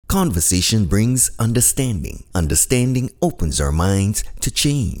Conversation brings understanding. Understanding opens our minds to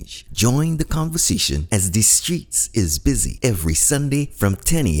change. Join the conversation as the streets is busy every Sunday from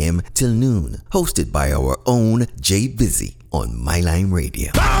 10 a.m. till noon. Hosted by our own Jay Busy on My Line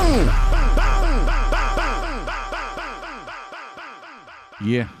Radio.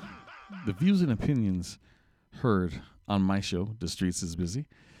 Yeah, the views and opinions heard on my show, The Streets is Busy,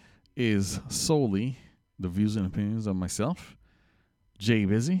 is solely the views and opinions of myself, Jay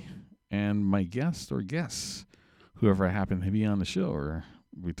Busy, and my guest or guests, whoever I happen to be on the show or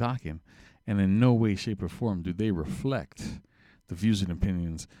be talking. And in no way, shape, or form do they reflect the views and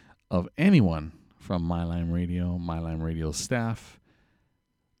opinions of anyone from My Line Radio staff,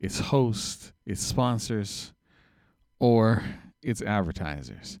 its hosts, its sponsors, or its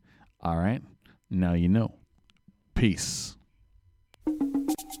advertisers. All right? Now you know. Peace.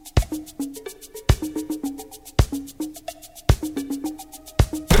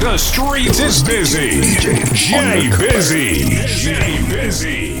 The streets is busy. Jay Busy. Jay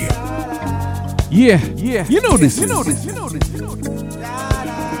Busy. Yeah. You know this.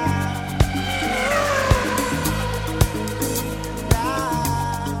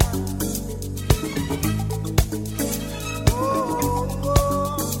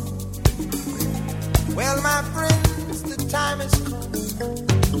 Well, my friends, the time has come.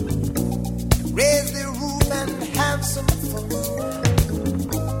 Raise the roof and have some fun.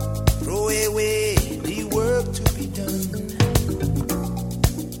 Throw away the work to be done.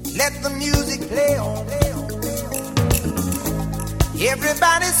 Let the music play on.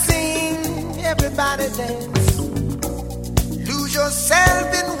 Everybody sing, everybody dance. Lose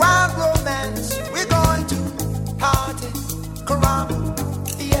yourself in wild romance. We're going to party, caramba,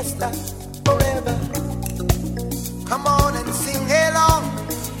 fiesta, forever. Come on and sing along.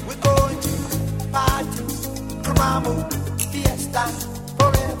 We're going to party, caramba, fiesta,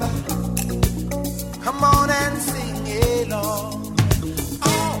 forever. Come on and sing along.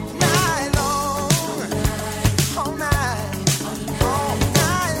 All night long. All night. All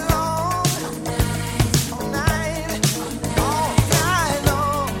night long. All night. All night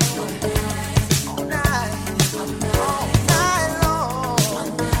long. All night. All night long.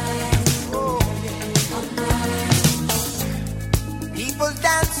 Oh, yeah. People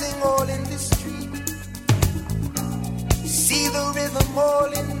dancing all in the street. See the rhythm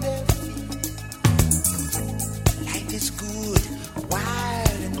all in their feet. Life is good,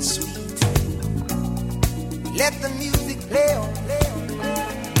 wild and sweet. Let the music play on.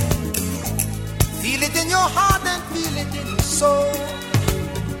 Feel it in your heart and feel it in your soul.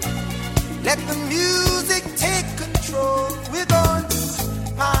 Let the music take control. We're going to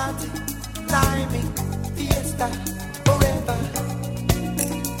party, climbing, fiesta, forever.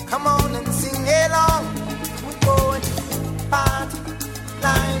 Come on and sing along. We're going to party,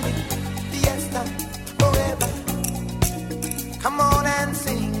 climbing, fiesta, forever. Come on and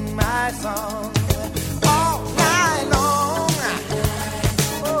sing my song. All night long.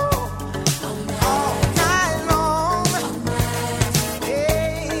 Oh, all night long.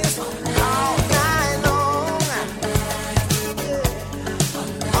 Yes, all night long. Yeah,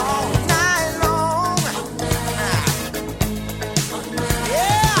 all night long.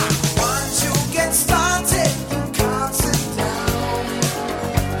 Yeah, once you get started, you can't sit down.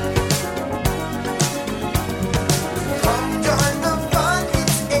 Come join the fun,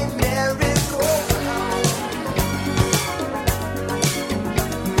 it's a merry-go-round.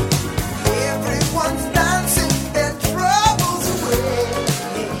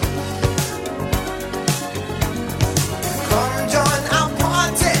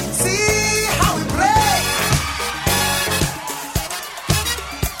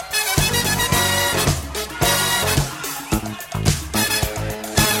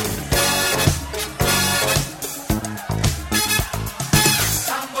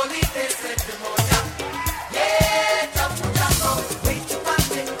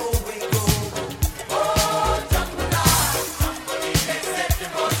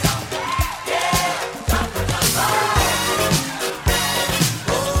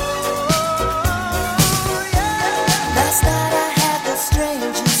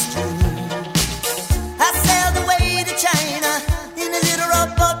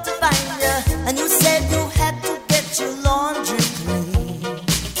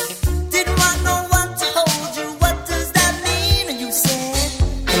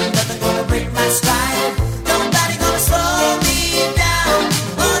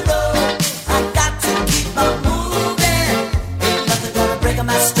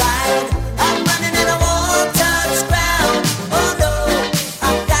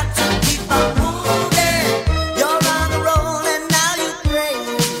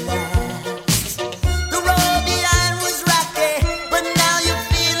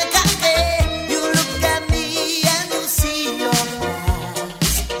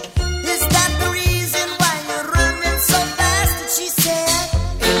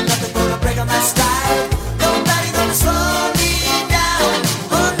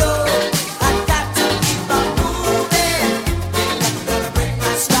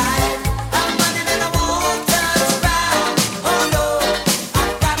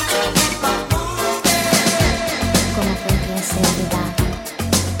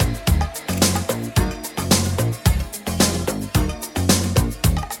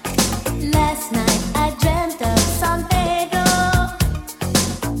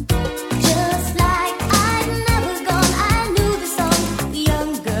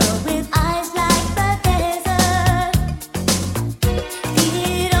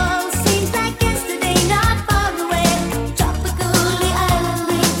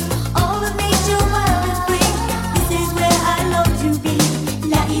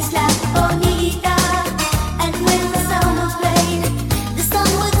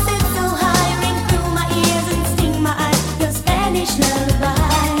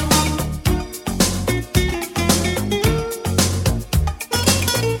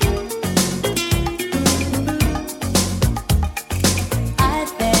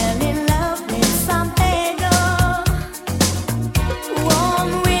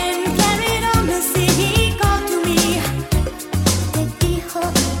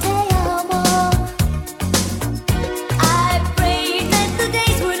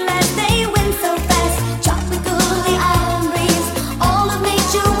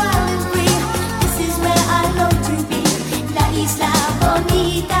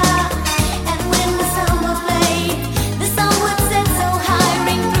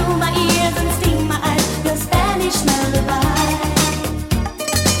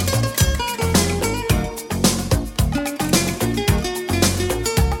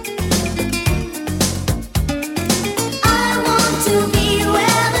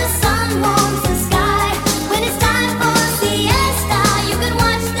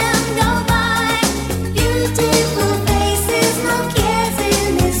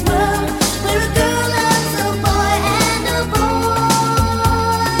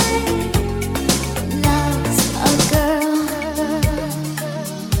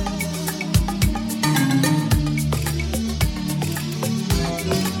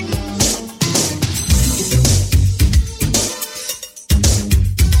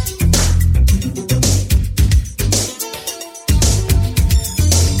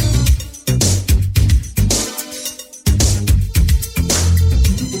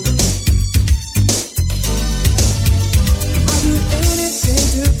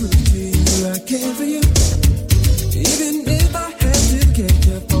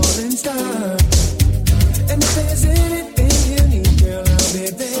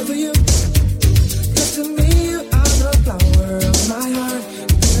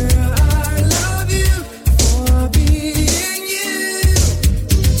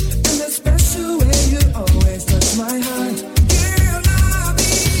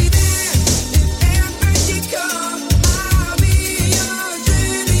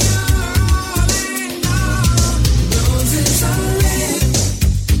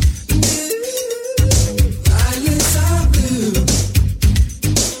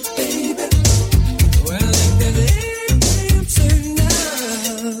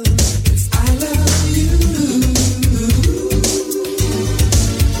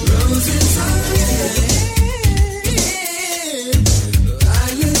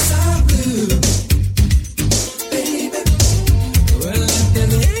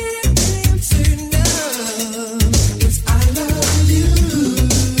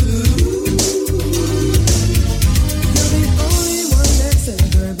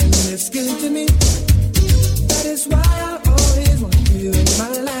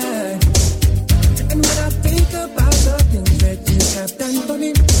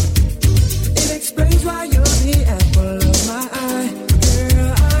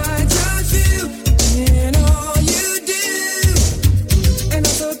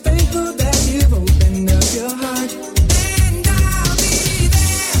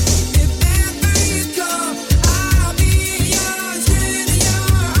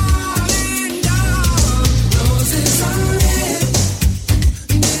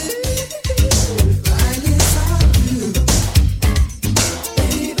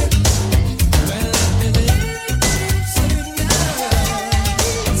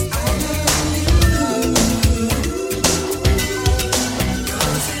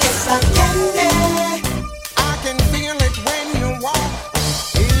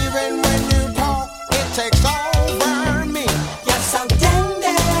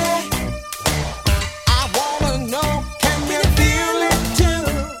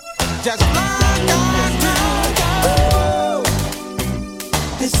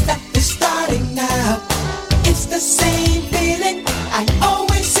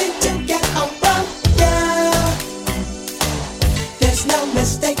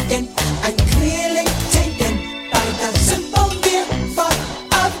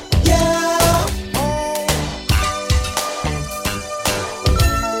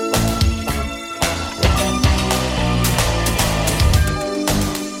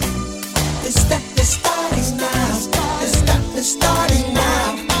 Starting now.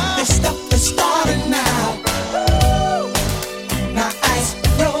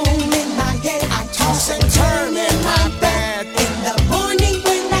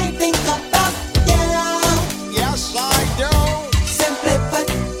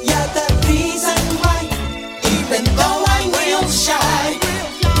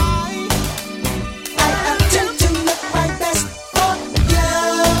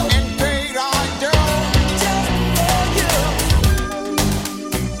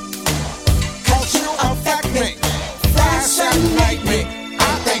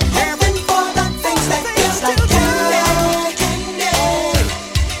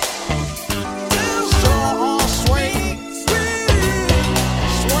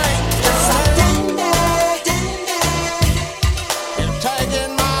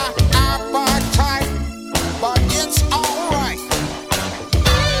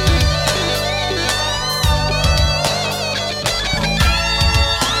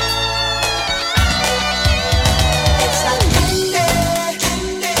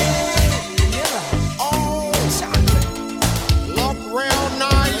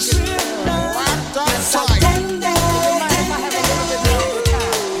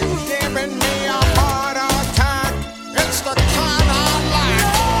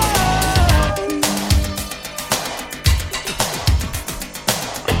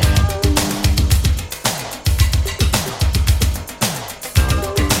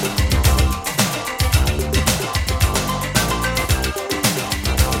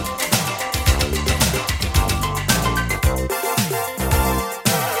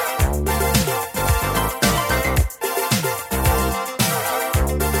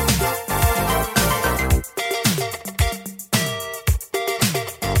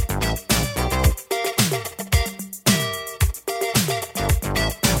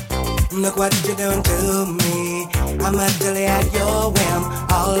 what you're doing to me. I'm utterly at your whim,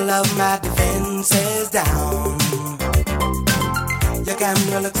 all of my defenses down. Your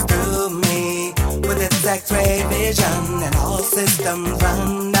camera looks through me with its X-ray vision, and all systems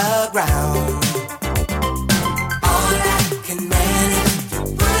run aground. All I can manage to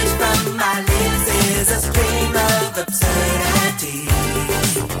push from my lips is a stream of absurdity.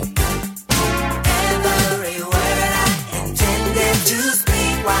 Every word I intended to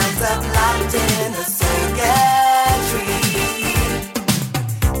speak winds up locked in a circuitry.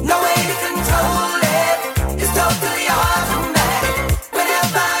 No way to control it, it's totally automatic.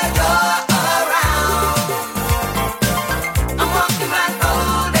 Whenever you're around, I'm walking right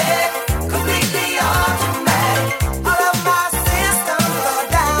folded, completely automatic. All of my systems are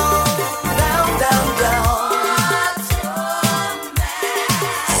down, down, down, down.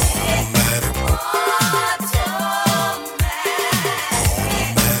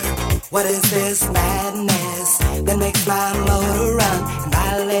 What is this madness that makes my motor run and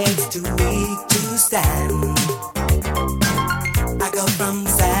my legs too weak to stand? I go from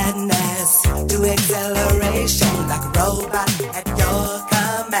sadness to acceleration like a robot at your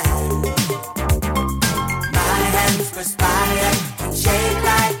command. My hands perspire and shake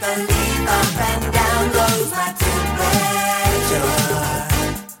like a leaf. Up and down goes my temperature.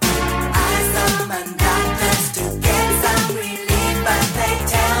 I summon doctors to get some relief, but they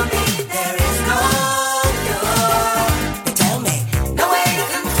tell me there is no cure. They tell me no way to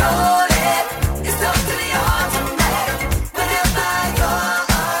control it, it's totally automatic. Whenever you're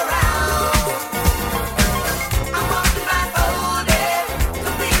around, I'm walking right folded,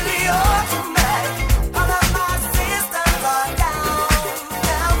 completely automatic. All of my systems are down,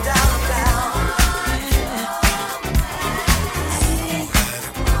 down, down, down.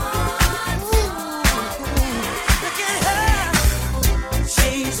 Look at her,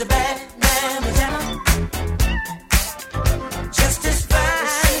 she's a bad mamma jamma, just as fine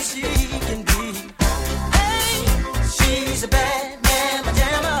as she can be. Hey, she's a bad mamma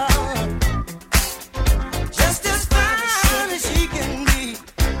jamma, just as fine as she can be.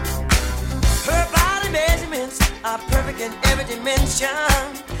 Her body measurements are perfect in every dimension.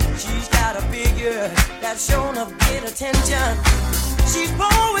 She's got a figure that's shown of great attention. She's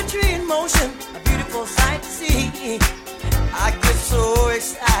poetry in motion, a beautiful sight to see. I get so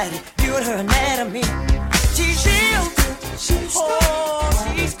excited viewing her anatomy. She's real good, she's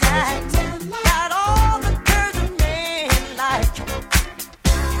she's tight, got all the curves a man like.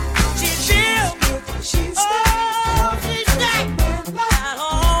 She's real good, she's she's tight, got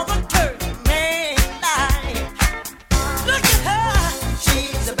all the curves a man like. Look at her,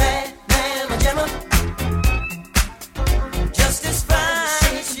 she's a bad mamma jamma, just as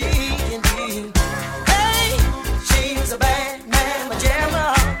fine as she can be. Hey, she's a bad mamma jamma,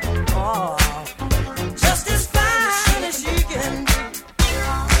 oh, just as fine as she can be.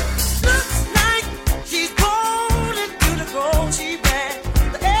 Looks like she's born into the gold she wears.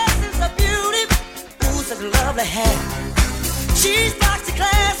 The essence of beauty, ooh, such a lovely hair. She's boxy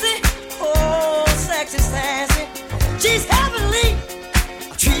classy, oh, sexy sassy. She's heavenly,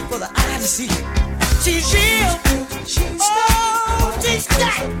 a treat for the eye to see. She's real, oh, she's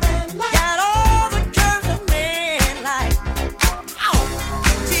tight, got all the curves a man like. Oh,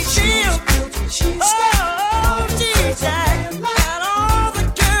 she's real, oh, she's tight, got all the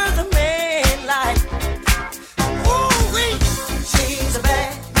curves a man like. Ooh, wee, she's a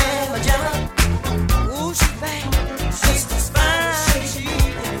bad mamma jamma. Ooh, she's bad, she's as fine as she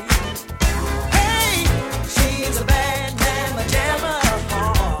can be. Hey, she's a bad mamma jamma,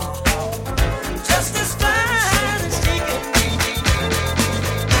 just as fine as she can be.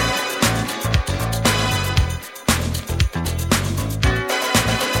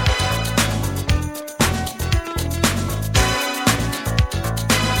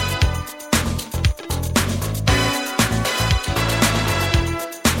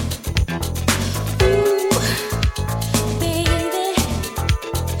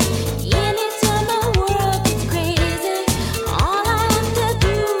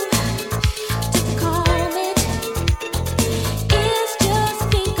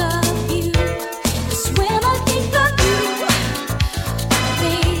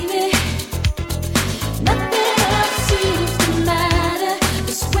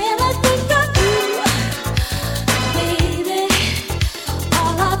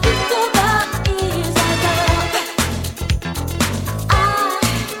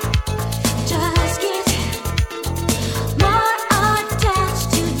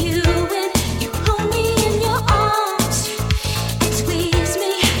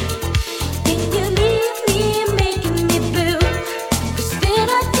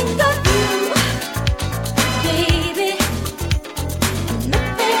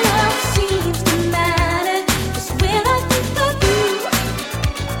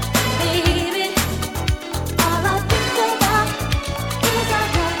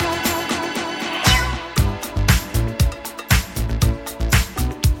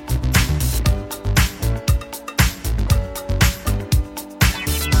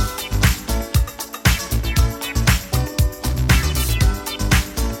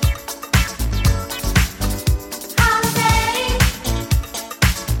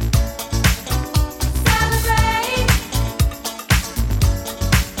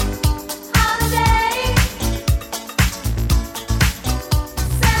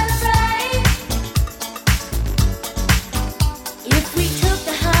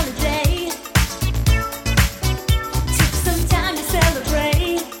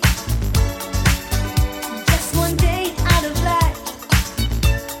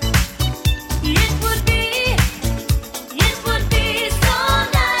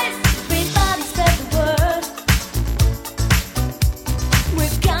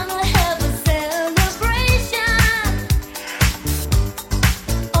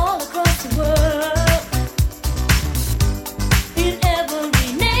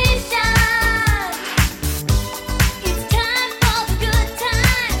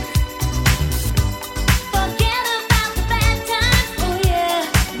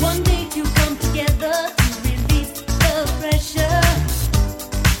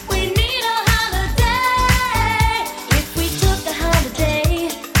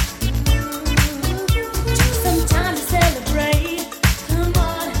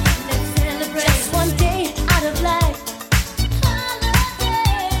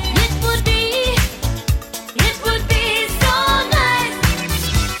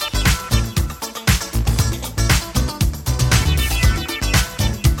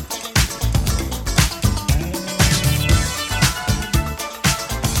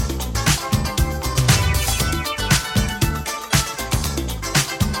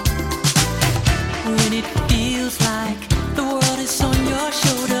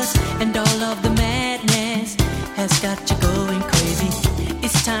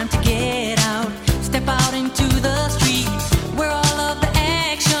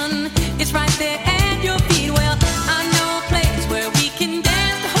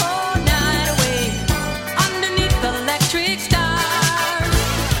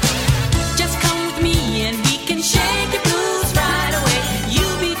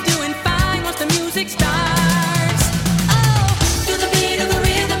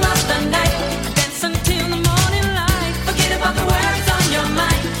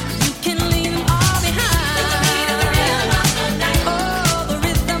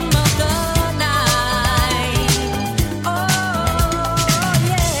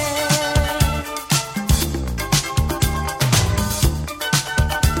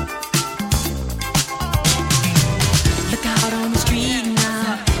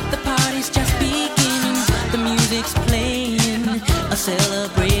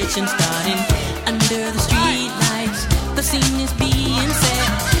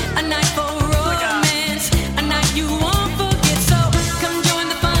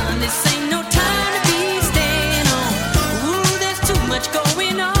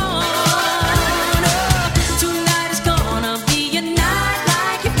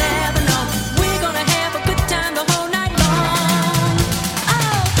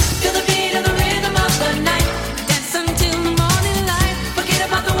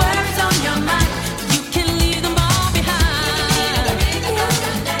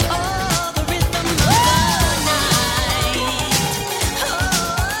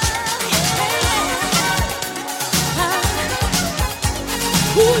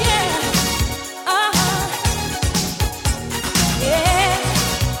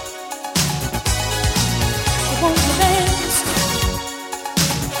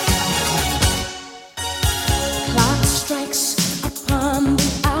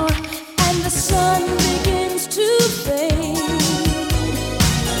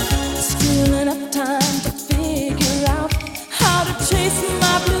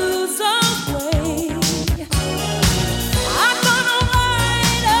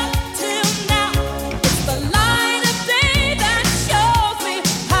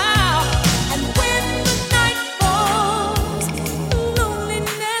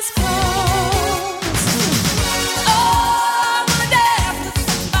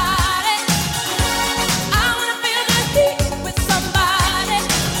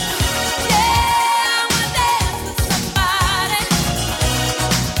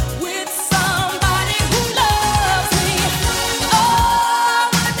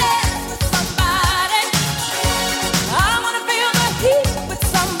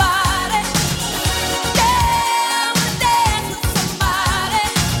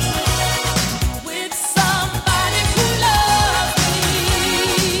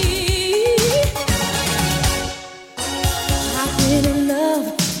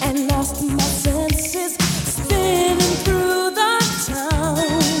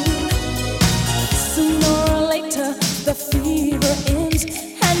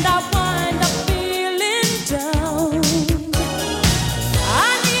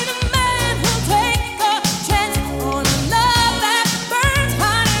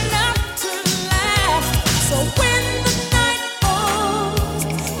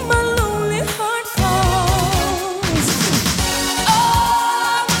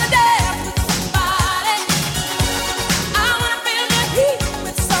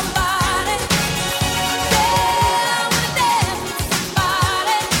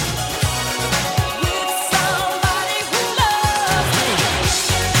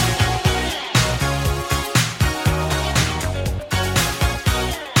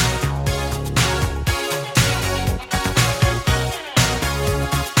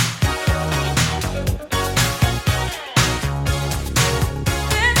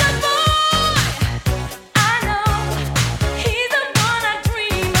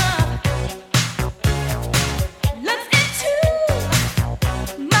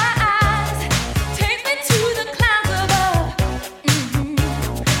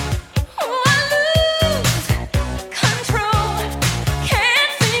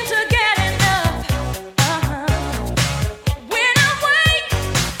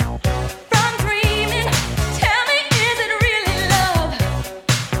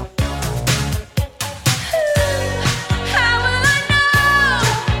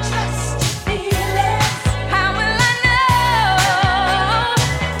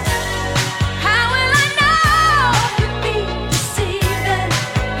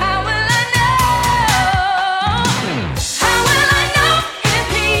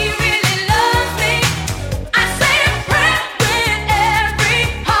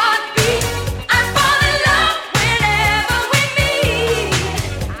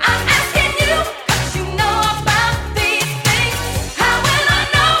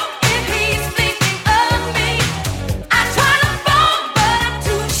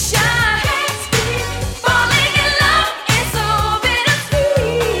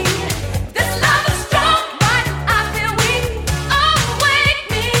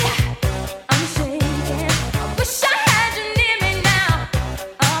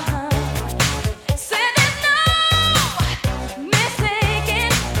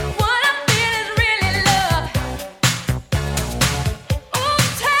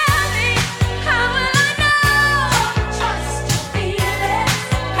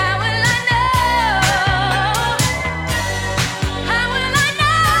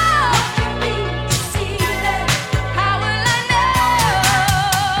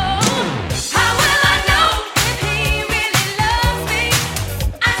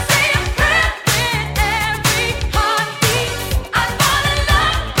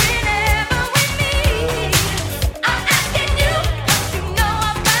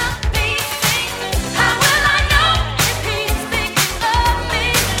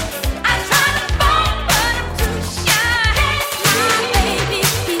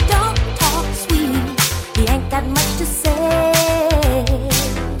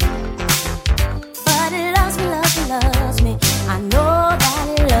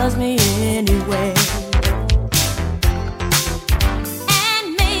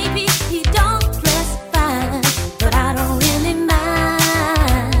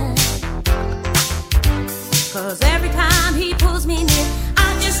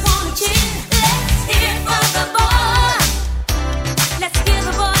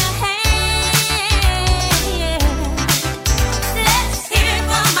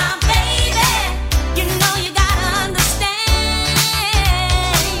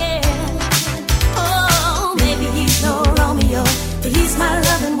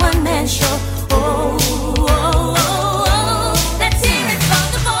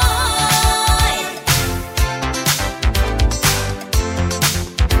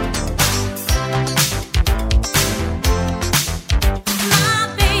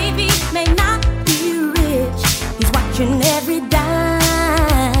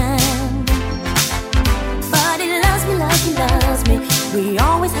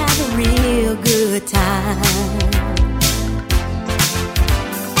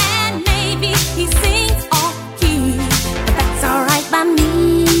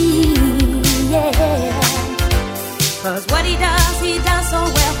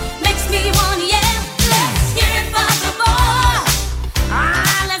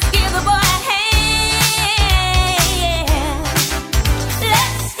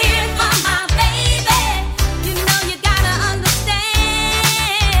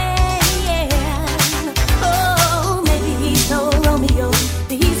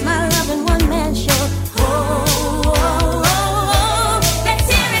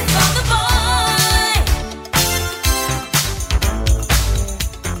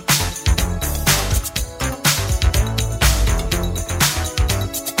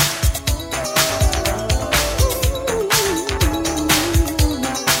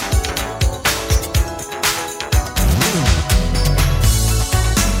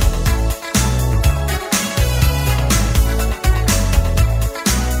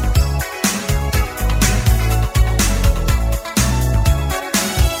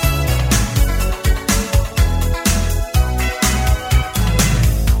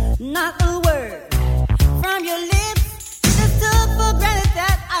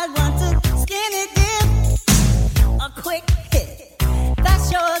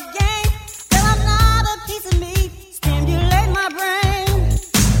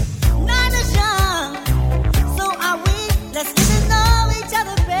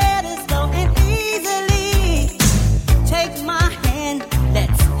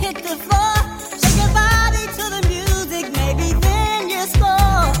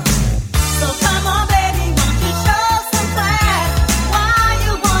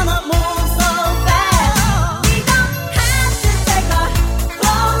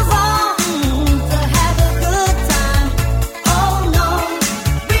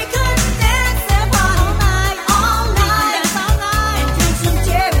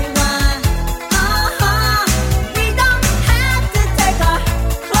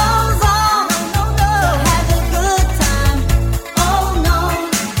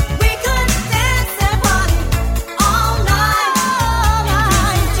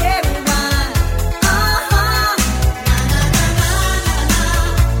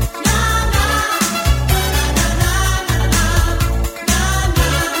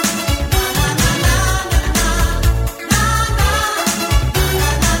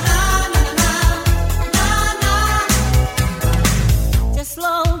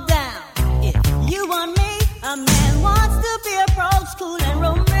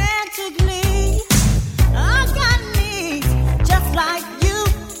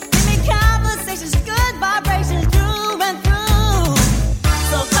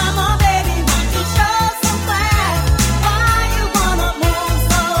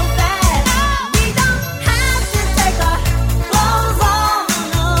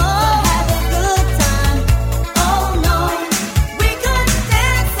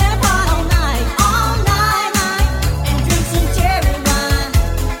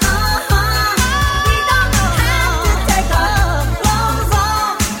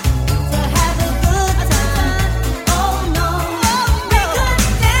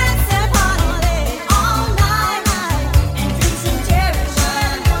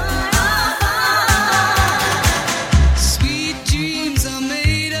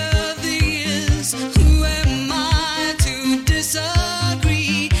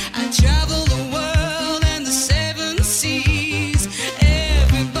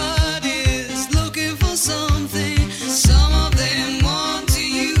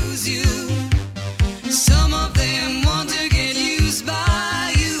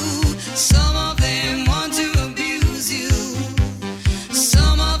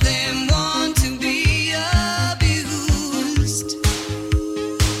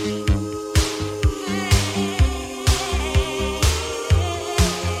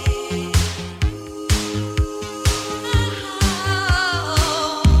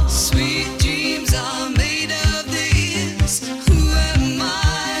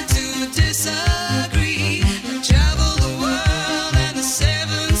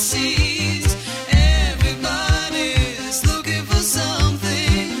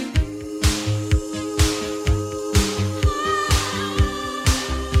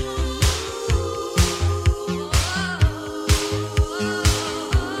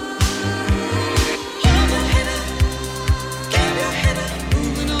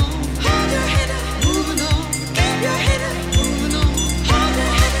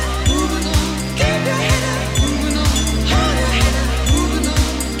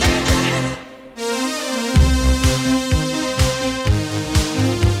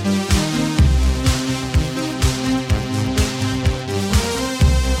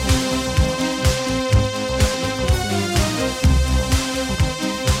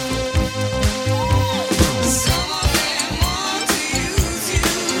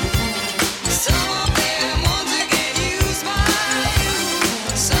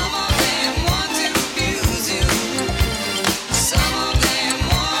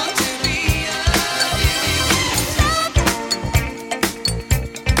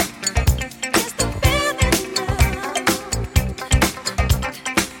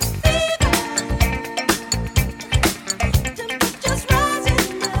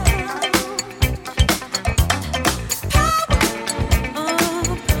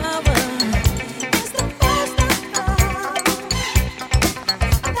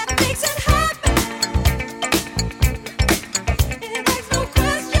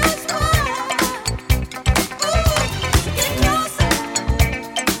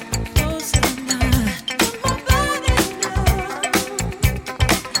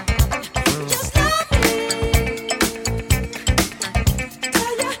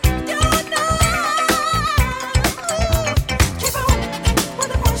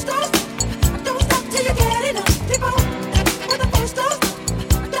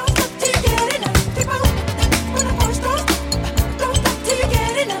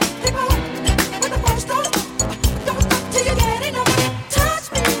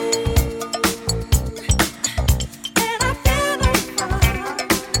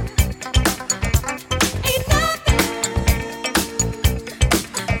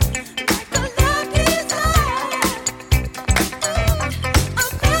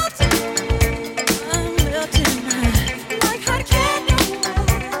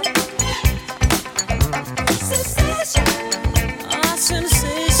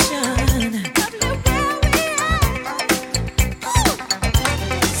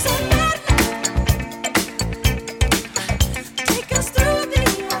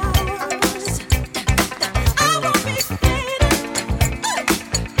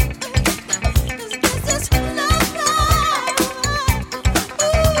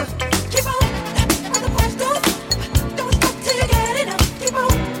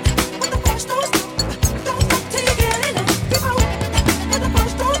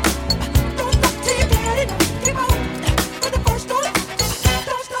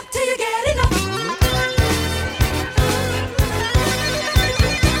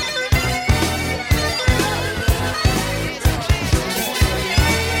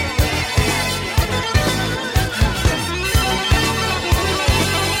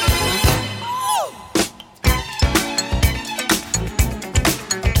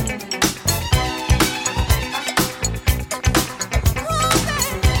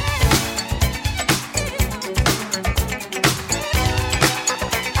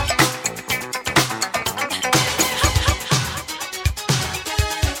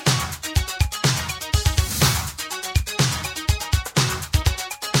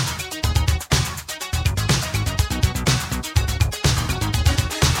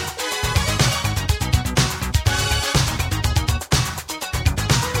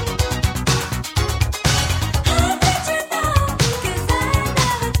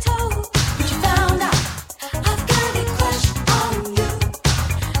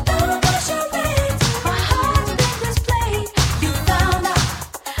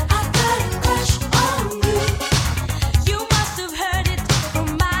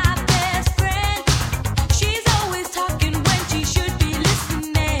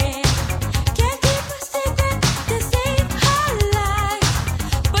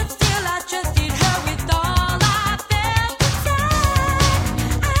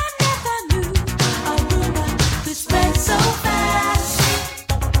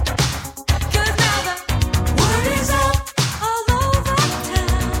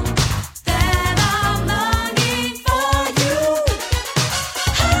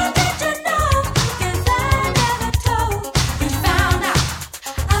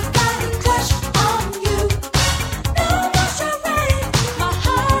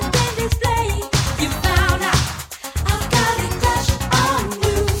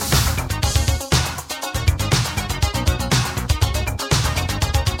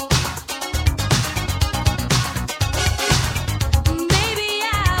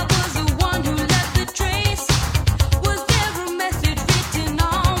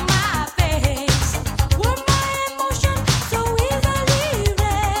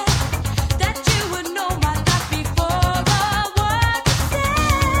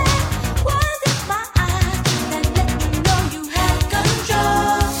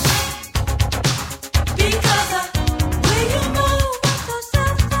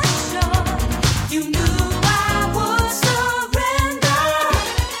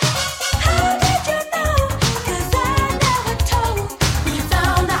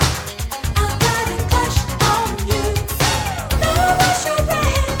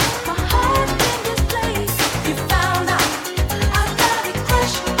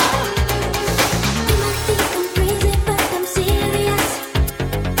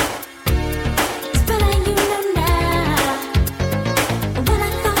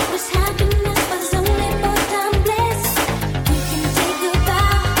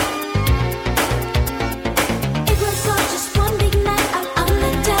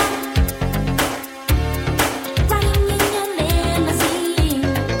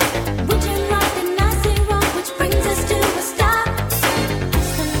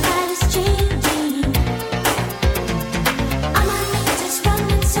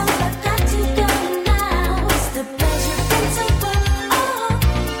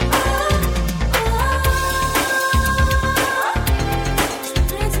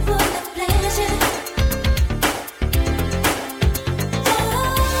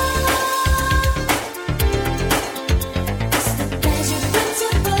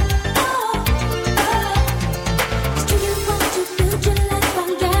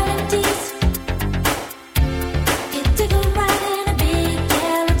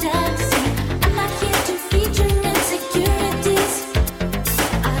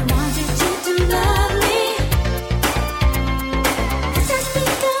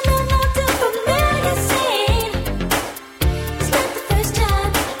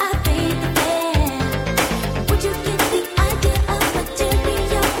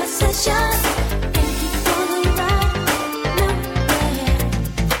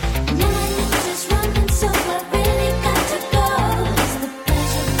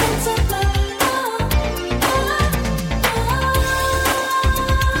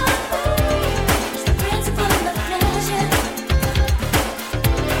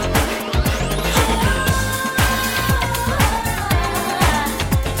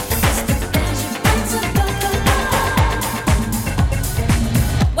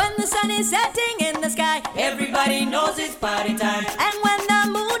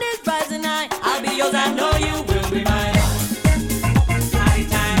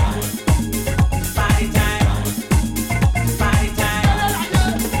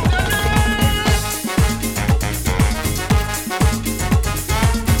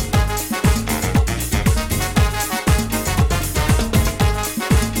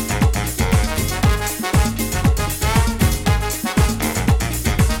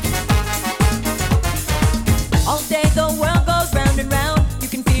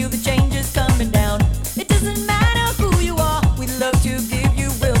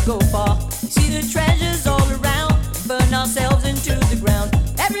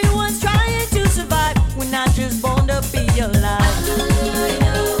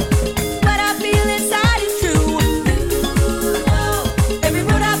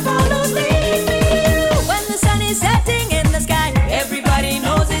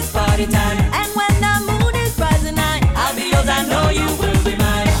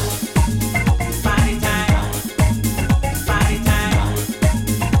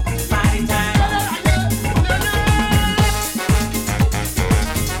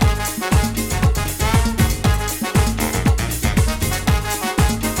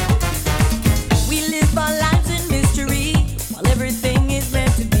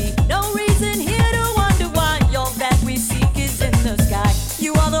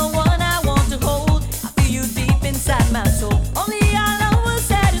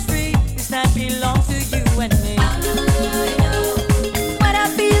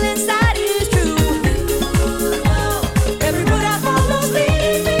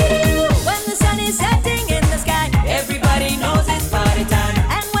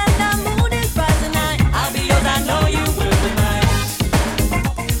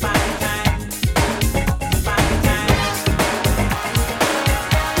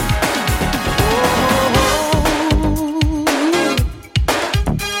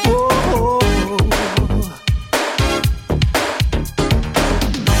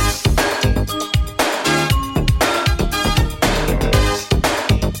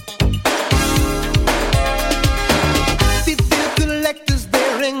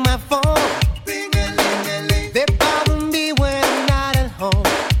 my phone. They bother me when I'm not at home.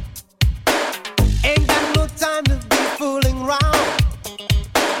 Ain't got no time to be fooling around.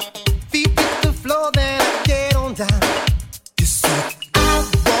 Feet hit the floor, then I get on down. You see, I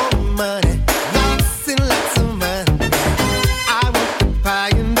want money, lots and lots of money. I want the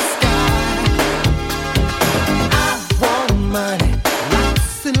pie in the sky. I want money,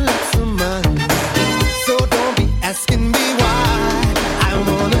 lots and lots of money. So don't be asking me why. I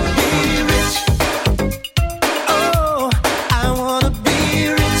wanna be rich. Oh, I wanna be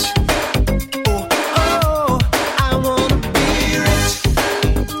rich. Oh, oh, I wanna be rich.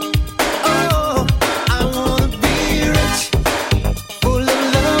 Oh, I wanna be rich. Full of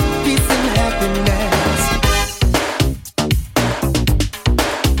love, peace, and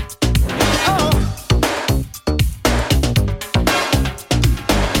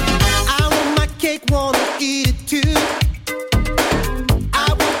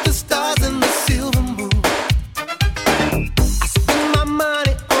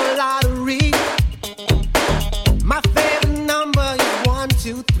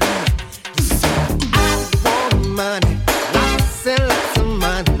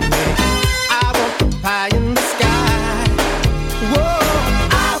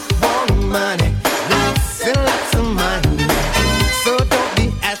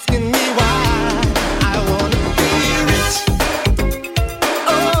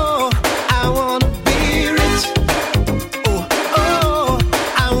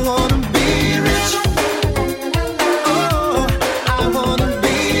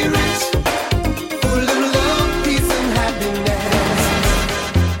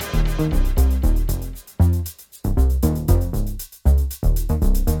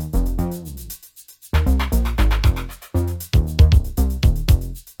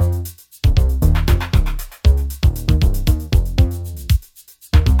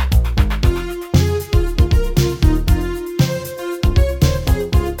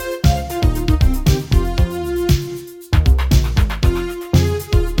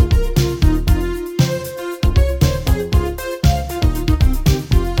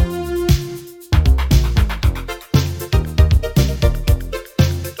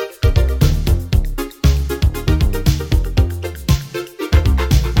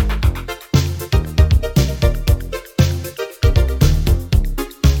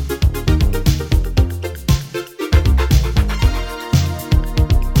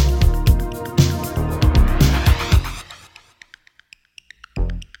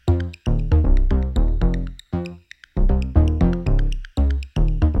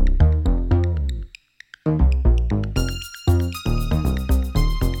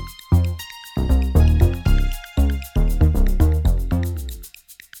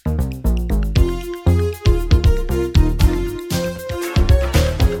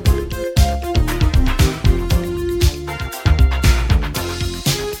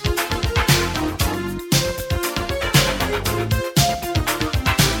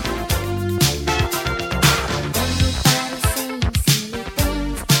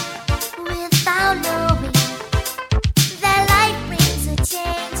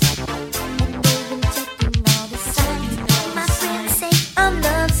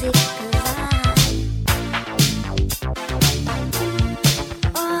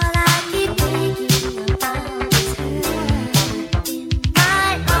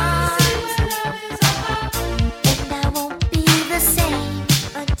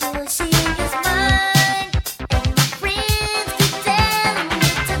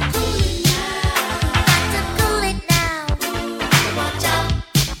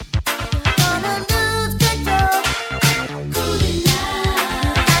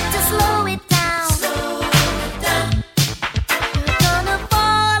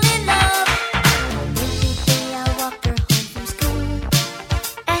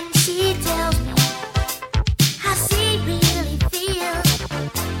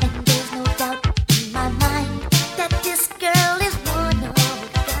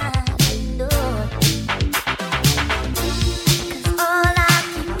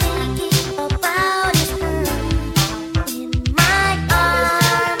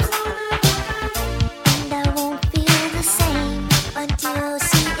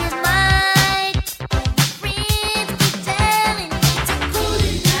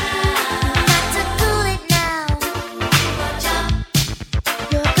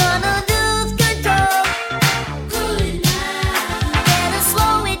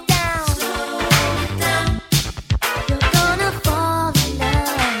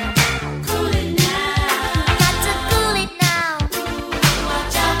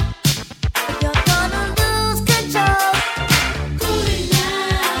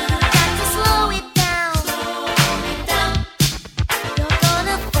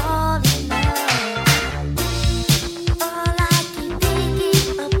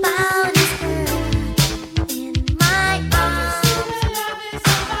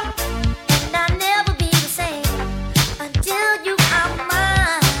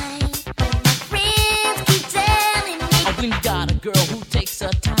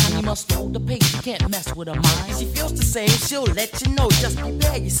with her mind. She feels the same, she'll let you know. Just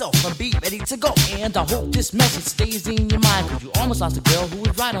prepare yourself and be ready to go. And I hope this message stays in your mind, cause you almost lost a girl who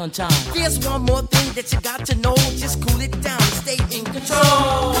was right on time. There's one more thing that you got to know. Just cool it down and stay in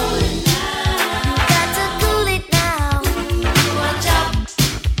control. Cool it down. You got to cool it down. Watch out.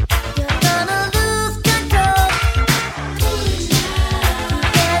 You're gonna lose control. Cool it down. You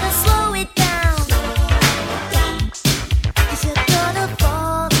better slow it down. Cause you're gonna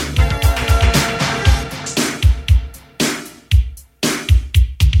fall in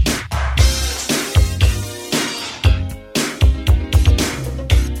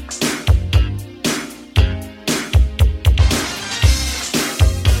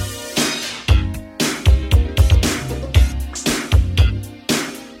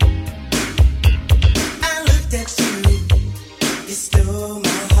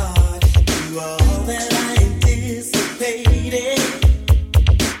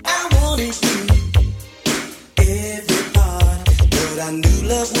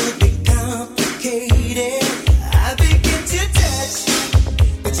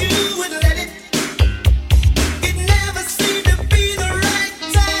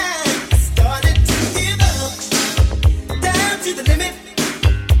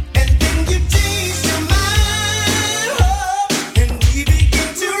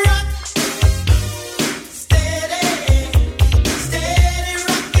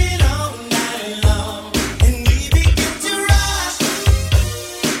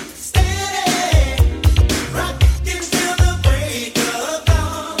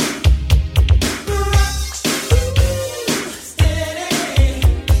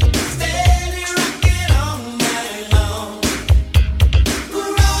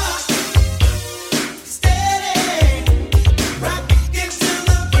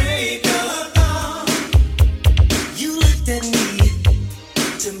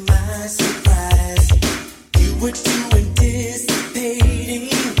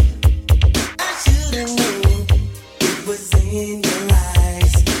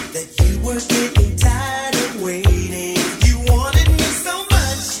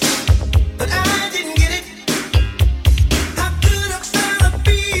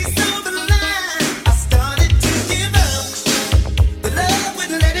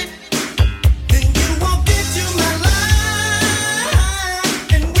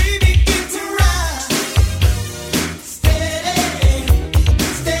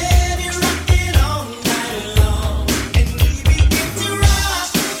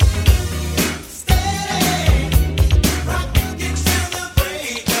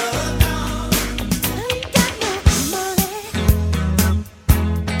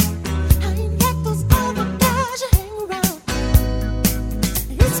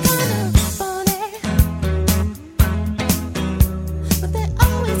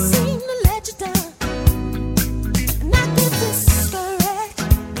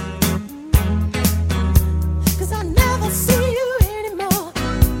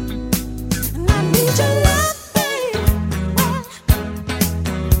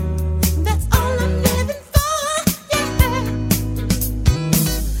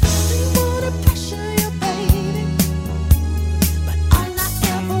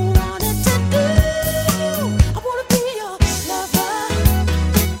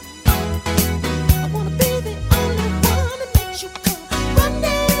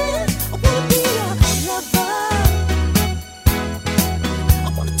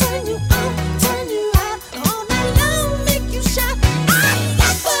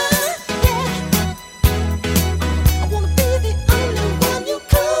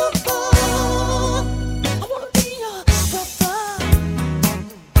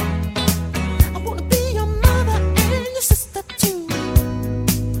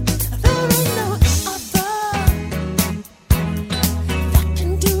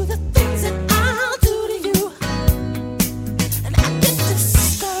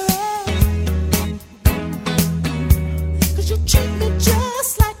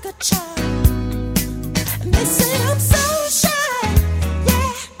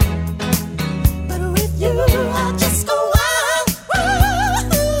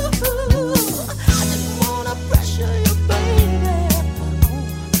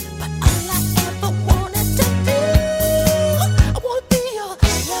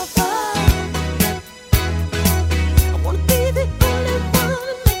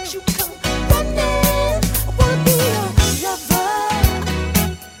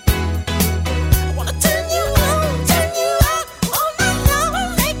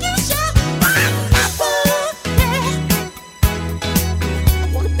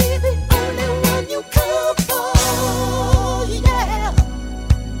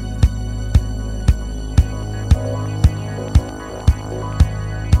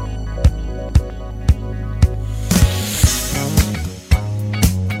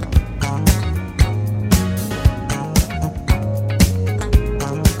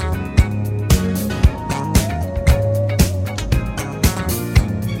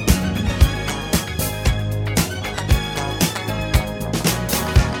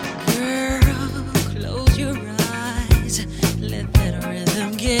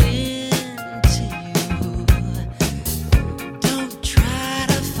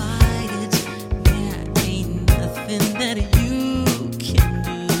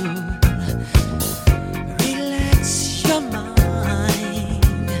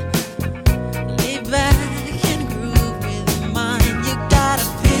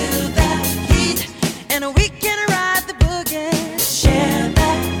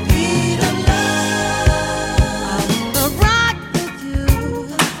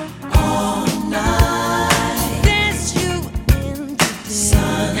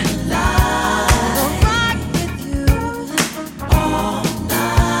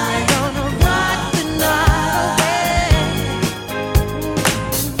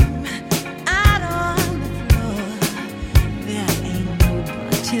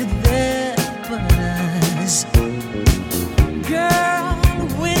to their bananas. Girl,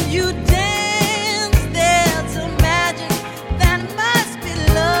 when you dance, there's a magic that must be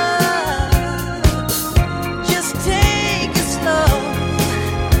love. Just take it slow,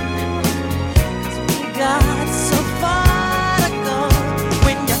 'cause we got so far to go.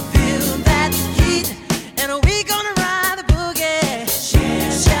 When you feel that heat, and we gonna ride the boogie,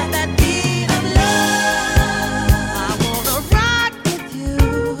 share that beat of love. I wanna rock with you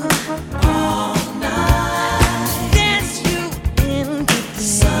all night, dance you into the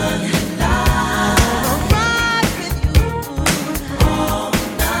sunlight. I wanna rock with you all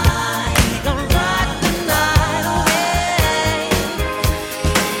night, we gonna rock the night away.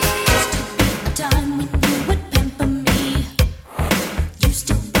 Used to be a time when you would pamper me. Used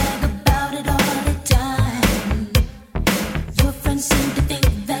to brag about it all the time. Your friends seem to think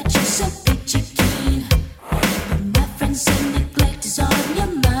that you're so peachy keen, but my friends say neglect is on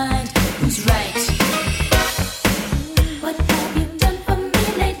your mind. Who's right? What have you done for me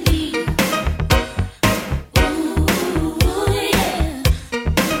lately? Ooh, yeah.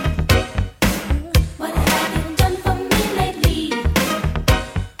 What have you done for me lately?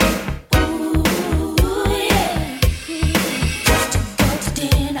 Ooh, yeah. Used to go to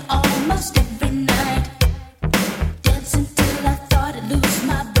dinner almost every night, dancing till I thought I'd lose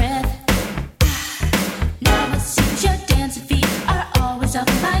my breath. Now it seems your dancing feet are always on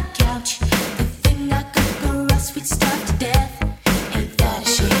my couch. The thing I could go us, we'd starve to death. Ain't that a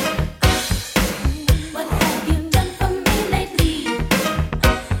shame? What have you done for me lately?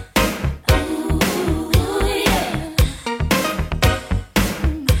 Ooh, yeah.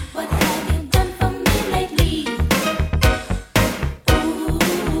 What have you done for me lately? Ooh,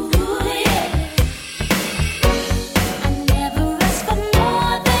 yeah. I never asked for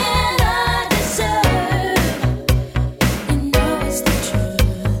more than I deserve. You know it's the truth.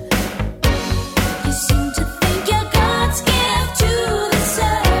 You seem to think you're God's gift to the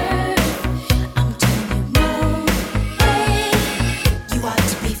serve. I'm telling you, no way. You ought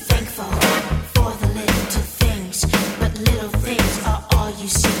to be thankful for the little things, but little things are all you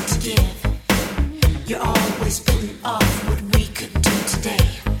seem to give. You're always putting off what we could do today.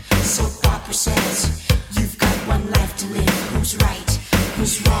 So Barbara says, you've got one life to live. Who's right?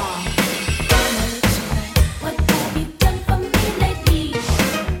 Who's wrong? What have you done for me lately?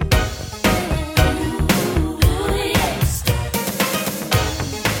 Ooh, yes.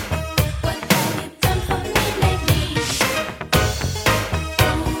 What have you done for me lately?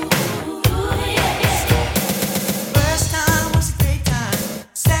 Ooh, yes. First time was a great time.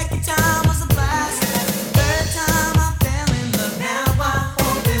 Second time was a blast. Third time I fell in love. Now I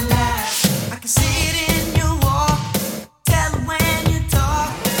hope it lasts. I can see it in your walk. Tell it when you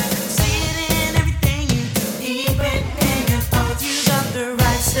talk. See it in everything you do. Even in your thoughts, you got the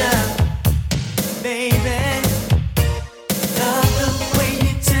right stuff, baby. Love the way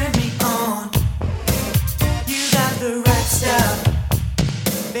you turn me on. You got the right stuff,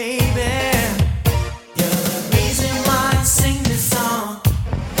 baby. You're the reason why I sing this song.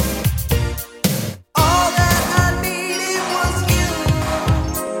 All that I needed was you.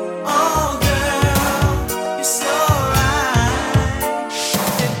 Oh, girl, you're so right.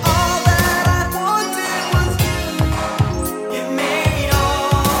 And all that I wanted was you. You made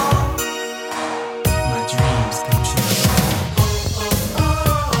all my dreams come true. Oh, oh,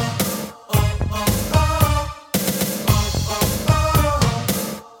 oh, oh, oh, oh.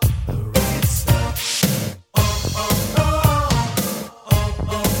 The right stuff. Oh, oh, oh, oh,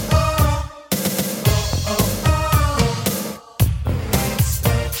 oh, oh.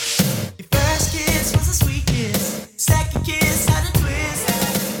 Your first kiss was a sweet kiss. Second kiss had a twist.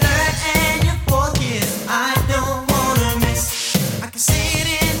 Third and your fourth kiss, I don't wanna miss. I can see it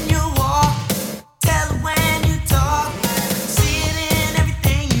in your walk. Tell it when you talk. See it in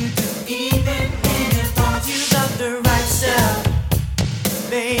everything you do. Even in your thoughts, you got the right stuff,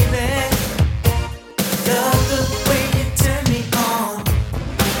 baby. Love the way you turn me on.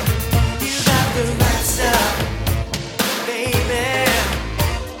 You got the right stuff, baby.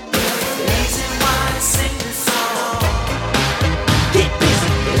 Reason why I sing this song. Get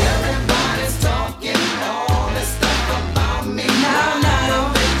busy. Everybody's talking all this stuff about me. Now,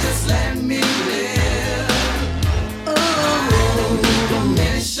 they just let me live. I don't need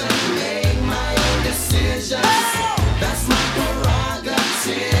permission, make my own decisions. That's my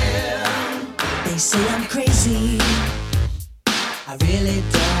prerogative. They say I'm crazy, I really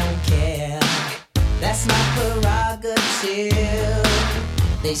don't care. That's my prerogative.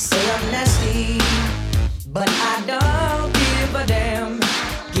 They say I'm nasty, but I don't give a damn.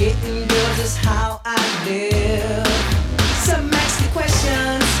 Getting girls is how I live. Some ask me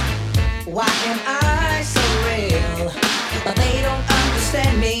questions,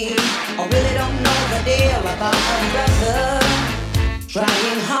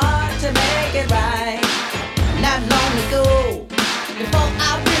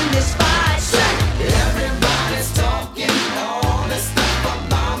 this fight. Everybody's talking all this stuff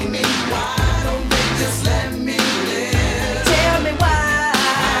about me. Why don't they just let me live? Tell me why.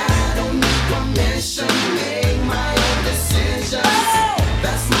 I don't need permission, make my own decisions. Oh,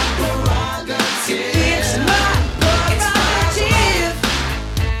 That's my prerogative. it's my prerogative.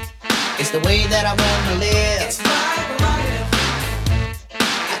 It's the way that I wanna live. It's my prerogative.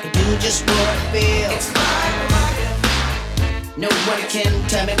 I can do just what I feel. It's my prerogative. Nobody can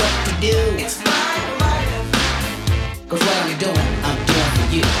tell me what to do. It's my prerogative. Cause what I'm doing for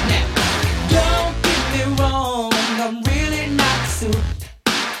you now. Don't get me wrong, I'm really not suit.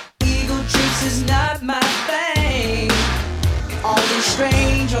 Ego trips is not my thing. All these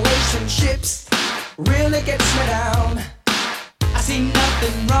strange relationships really gets me down. I see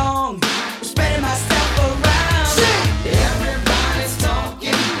nothing wrong with spreading myself around. Everybody's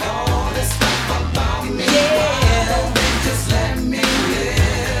talking all this stuff about me. Yeah. They just let me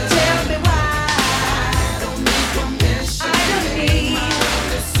live. Tell me why. I don't need permission. I don't need my own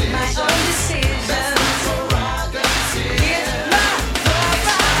my decision. own decisions. That's my prerogative. It's my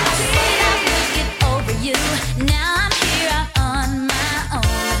prerogative. Get over you. Now I'm here out on my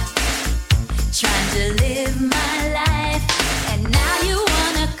own, trying to live my life. And now you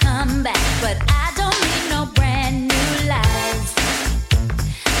wanna come back, but I don't need no brand new lies.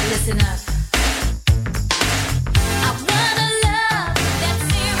 Listen up. I want a love that's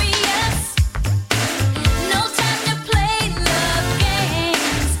serious. No time to play love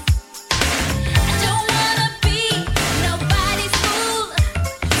games. I don't wanna be nobody's fool.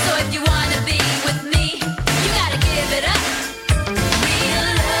 So if you wanna be with me, you gotta give it up. Real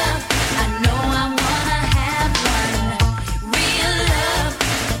love, I know I wanna have one. Real love,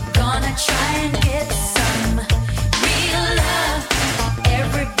 gonna try and get some. Real love,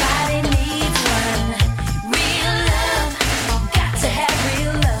 everybody needs one. Real love, got to have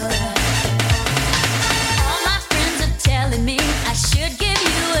real love. All my friends are telling me I should give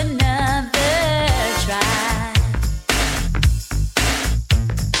you another try.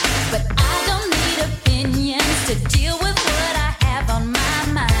 But I don't need opinions to deal with what I have on my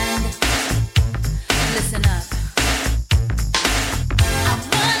mind. Listen up. I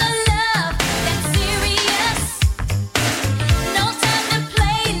want a love that's serious. No time to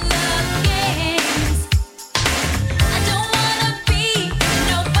play love games. I don't wanna be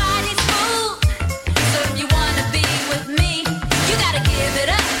nobody's fool. So if you wanna be with me, you gotta give it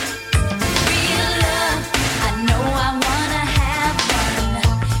up. Real love, I know I wanna have one.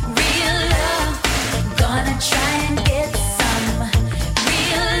 Real love, gonna try and get some.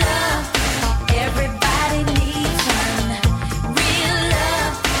 Real love, everybody needs one. Real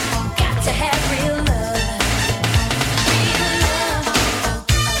love, got to have real love. Real love,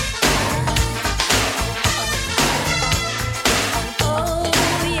 oh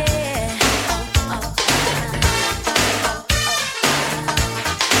yeah.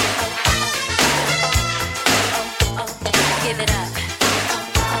 Give it up.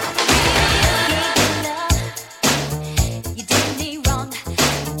 You did me wrong,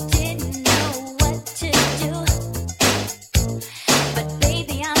 didn't know what to do. But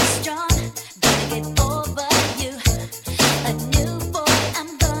baby, I'm strong, gonna get over you. A new boy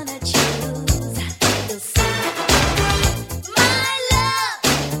I'm gonna choose. You'll see. My love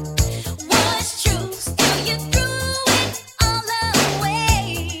was true, still you threw it all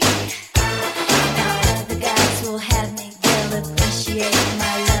away. Now other guys will have me, they'll appreciate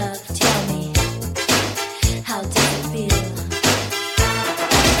my love. Tell me, how does it feel?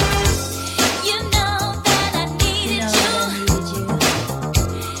 You know that I needed you.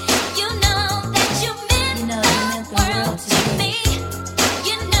 You know that you meant the world to me.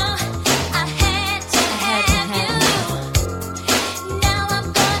 You know I had to have you. Now I'm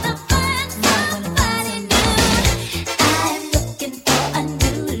gonna find somebody new. I'm looking for a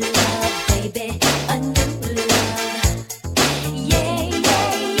new love, baby, a new love. Yeah,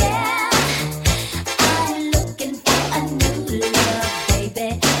 yeah, yeah. I'm looking for a new love, baby,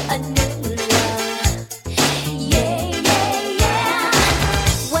 a new love. Yeah, yeah,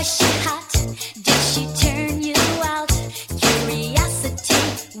 yeah. Was she hot? Did she turn you out? Curiosity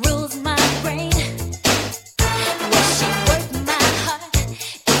rules my brain. Was she worth my heart?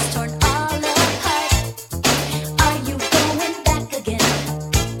 It's torn all apart. Are you going back again?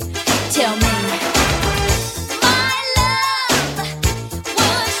 Tell me. My love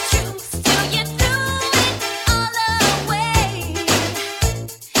was true, still you threw it all away.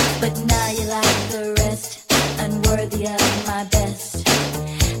 But now you like the rest, unworthy of my best.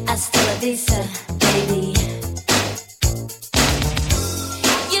 Hasta la vista, baby.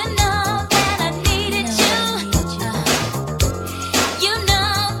 You know that I needed you. You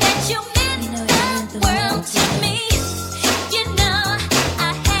know that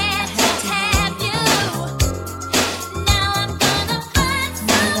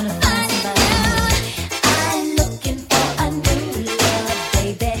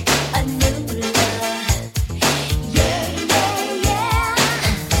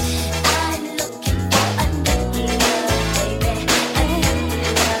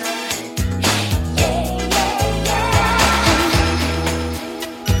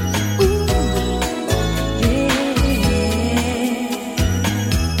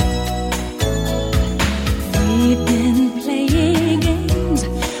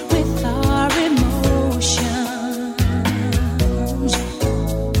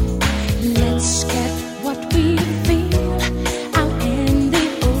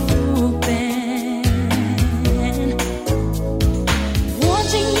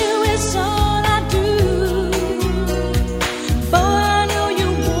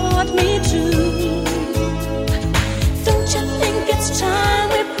it's time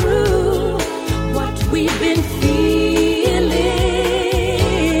we prove what we've been feeling.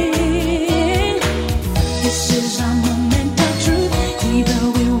 This is our moment of truth. Either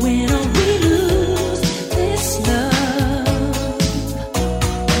we win or we lose this love.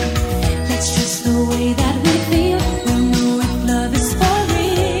 That's just the way that we feel. We'll know if love is for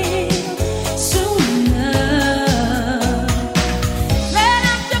real soon enough. Let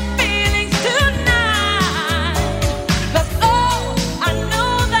out your feelings tonight. 'Cause oh, I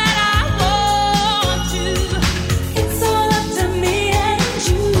know that I want you. It's all up to me and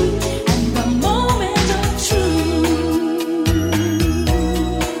you and the moment of truth.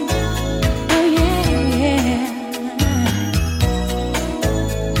 Oh yeah.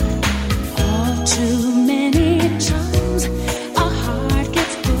 All too many times a heart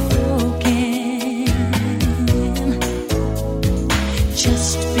gets broken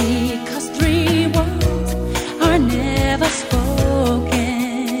just because 3 words are never spoken.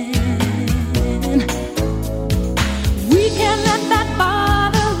 We can't let that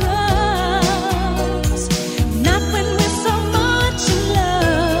bother us, not when we're so much in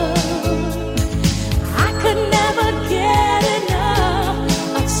love. I could never get enough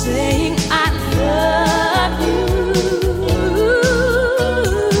of saying I love you.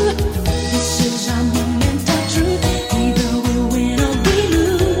 This is our moment of truth. Either we win or we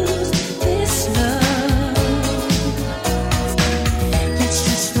lose this love. That's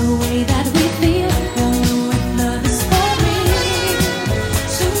just the way that we feel. We'll know if love is for real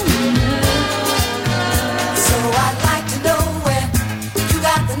soon enough. So I'd like to know where you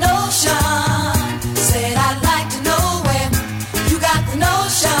got the notion. Said I'd like to know where you got the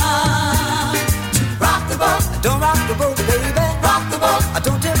notion. To rock the boat, don't rock the boat, baby. Rock the boat, I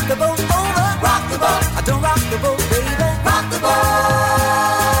don't tip the boat over. Rock the boat, I don't rock the boat, baby. Rock the boat.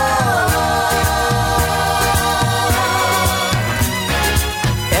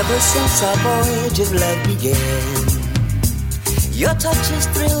 Ever since our voyage of love began, your touch has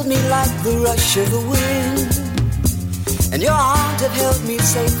thrilled me like the rush of the wind, and your arms have held me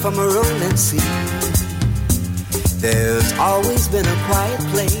safe from a rolling sea. There's always been a quiet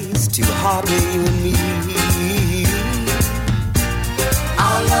place to harbor you and me.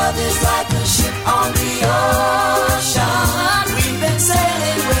 Our love is like a ship on the ocean. We've been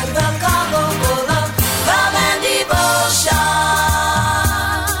sailing with a cargo full of love and devotion.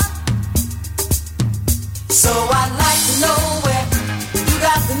 So I'd like to know where you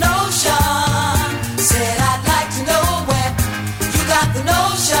got the notion. Said I'd like to know where you got the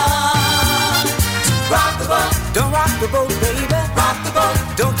notion. To rock the boat, don't rock the boat, baby. Rock the boat,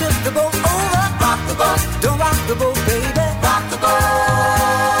 don't tip the boat over. Rock the boat, don't rock the boat, baby. Rock the boat.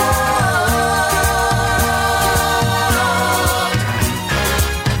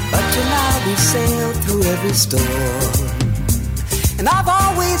 But tonight we sail through every storm, and I've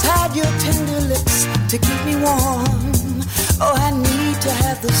always had your tender lips to keep me warm. Oh, I need to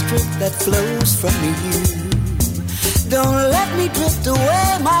have the strength that flows from you. Don't let me drift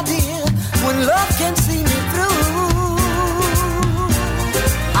away, my dear, when love can see me through.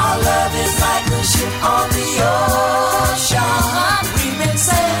 Our love is like a ship on the ocean. We've been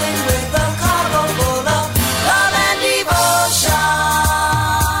sailing with a cargo full of love and devotion.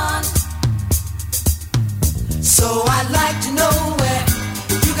 So I'd like to know where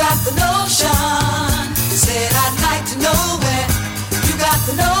you got the notion. Said I'd like to know where you got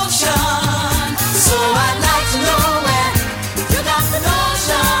the notion. So I'd like to know where you got the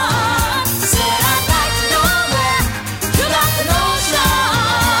notion. Said I'd like to know where you got the notion.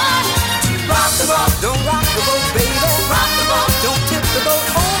 Rock the boat, don't rock the boat, baby. Rock the boat, don't tip the boat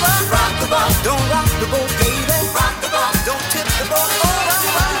over. Rock the boat, don't rock the boat, baby. Rock the boat, don't tip the boat over.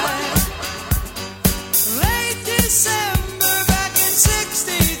 Late December back in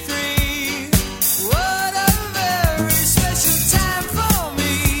 '63. What a very special time for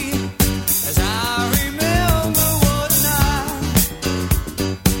me, as I remember what a night.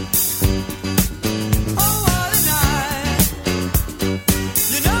 Oh, what a night.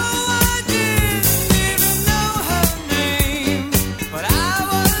 You know I didn't even know her name, but I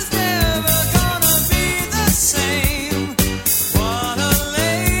was never gonna be the same. What a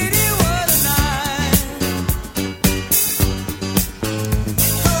lady, what a night.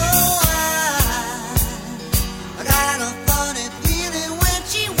 Oh, I got a funny feeling when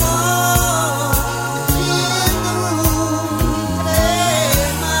she walked in the room. Hey,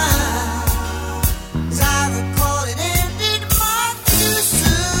 as I recall, it ended much too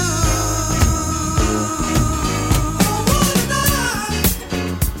soon. Oh, what a night.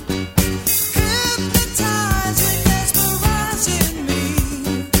 Hypnotizing, mesmerizing me.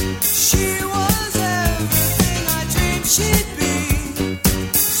 She was everything I dreamed she'd be.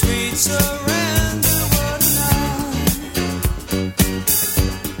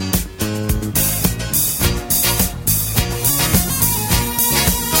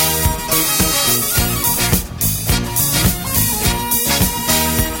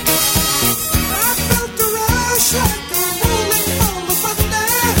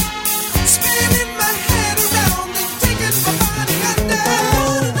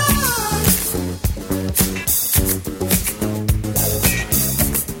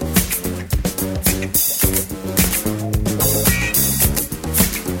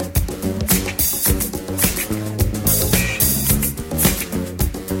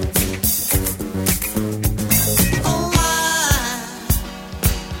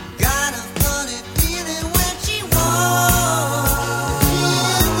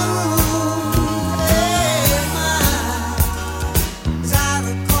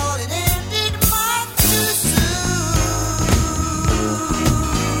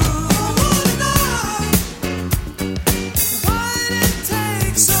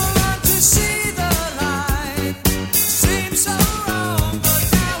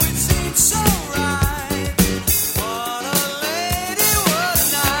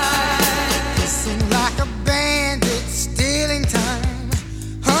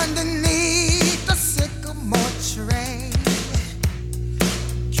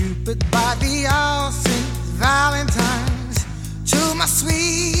 But by the all Saint Valentine's, to my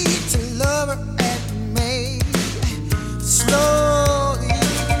sweet lover and maid, slowly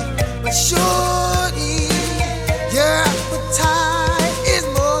but surely, your appetite is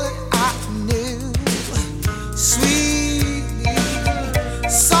more than I knew. Sweetly,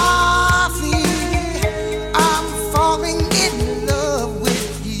 softly, I'm falling in love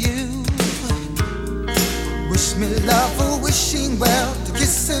with you. Wish me love, oh, wishing well, to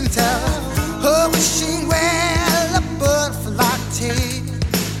kiss and tell. Oh, wishing well, a butterfly tale.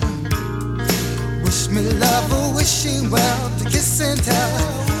 Wish me love, oh, wishing well, to kiss and tell.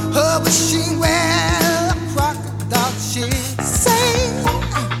 Oh, wishing well, a crocodile she'll say.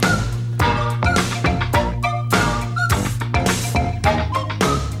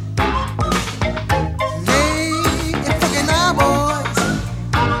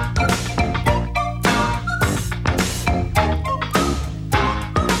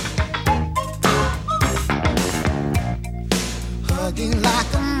 Hugging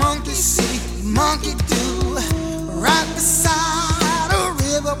like a monkey see, monkey do, right beside a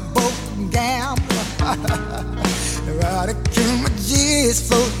riverboat gambler. Erotic images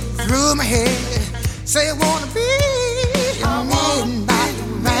float through my head. Say I wanna be a midnight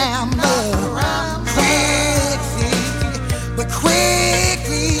rambler. Quickly, but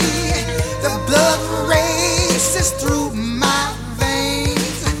quickly, the blood races through my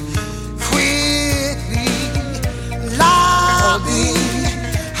veins. Quickly, lobby,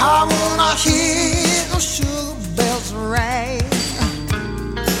 I wanna hear those sugar bells ring.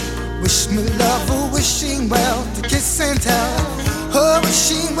 Wish me love, oh, wishing well, to kiss and tell. Oh,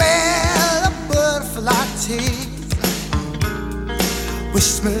 wishing well, a butterfly tease.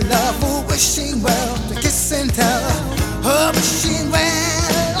 Wish me love, oh, wishing well, to kiss and tell. Oh, wishing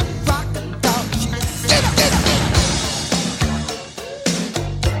well, a crocodile cheese. Get up, get up, get up.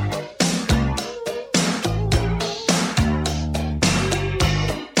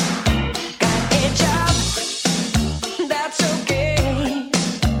 A job, that's okay,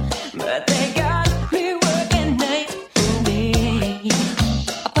 but they got me working night and day.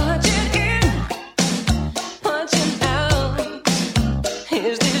 Punching in, punching out.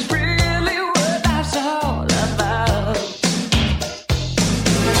 Is this really what life's all about?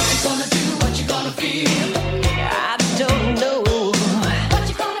 What you gonna do? What you gonna feel? I don't know. What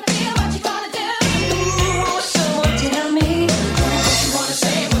you gonna feel? What you gonna do? Ooh, someone tell me. What you wanna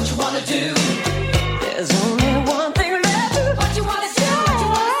say? What you wanna do? There's only one thing left. What you wanna do? What you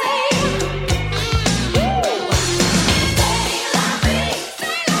wanna say?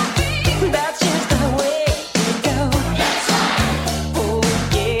 That's just the way it goes. Oh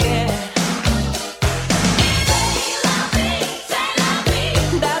yeah.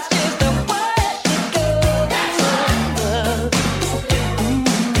 That's just the way it goes.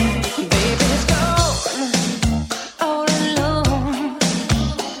 Baby's gone all alone.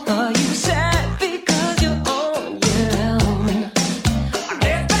 Are you sad because you're on your own?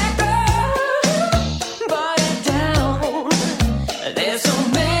 Let that go, put it down. There's so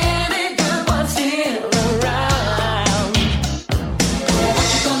many good ones still around. What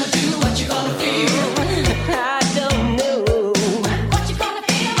you gonna do? What you gonna feel? I don't know. What you gonna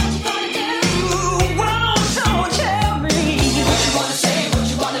feel? What you gonna do? Won't someone tell me? What you wanna say? What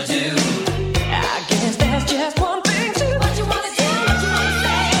you wanna do? I guess there's just one thing to. What you wanna do? What you wanna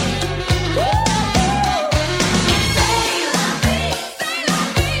say?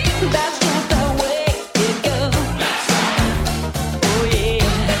 That's just the way it goes. Oh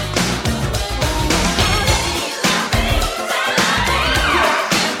yeah.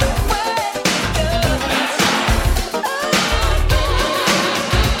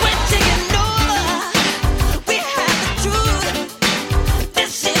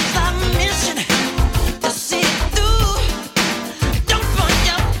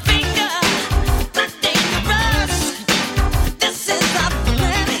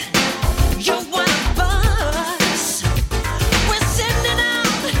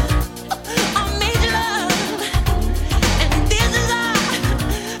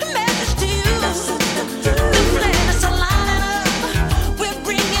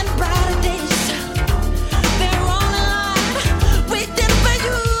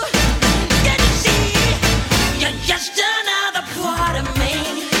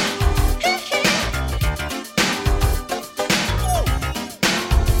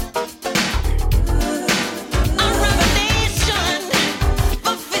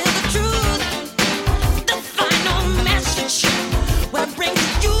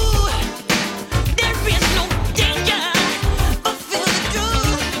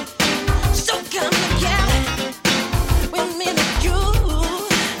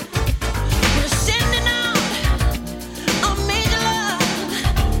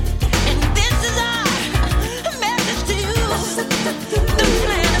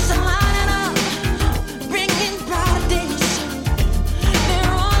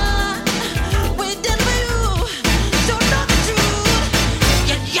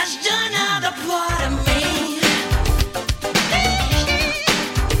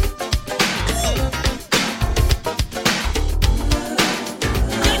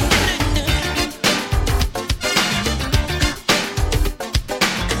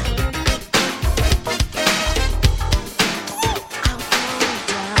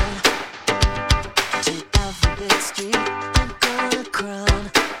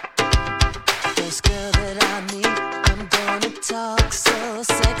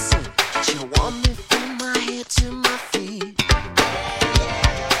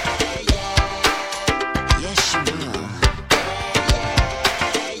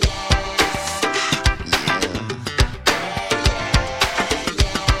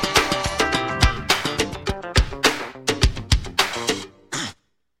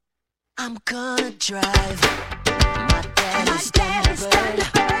 drive. My daddy's Thunderbird.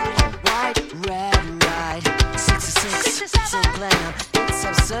 White, red, ride. 66, so glam. It's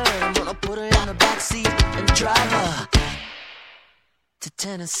absurd. I'm gonna put her in the backseat and drive her to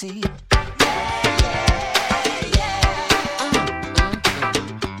Tennessee.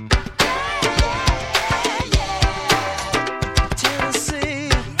 Tennessee.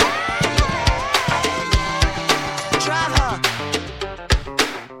 Drive her.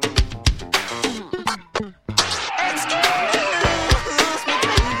 Excuse me,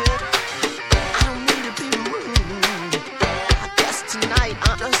 baby. I don't mean to be rude. I guess tonight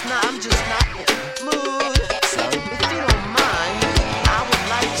I'm just not in the mood. So if you don't mind, I would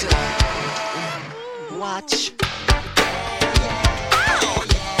like to watch.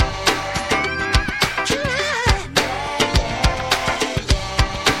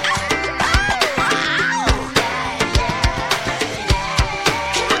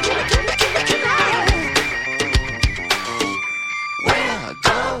 We're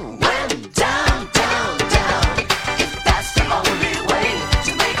going down, down, down. If that's the only way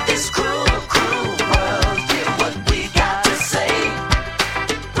to make this cruel, cruel world hear what we got to say.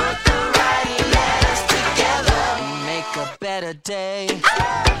 Put the right letters together, make a better day.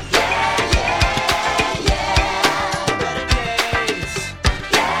 Better days.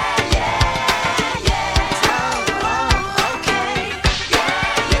 Oh, okay.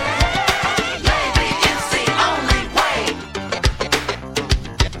 Maybe it's the only way.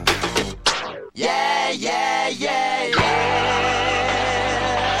 Yeah, yeah, yeah, yeah.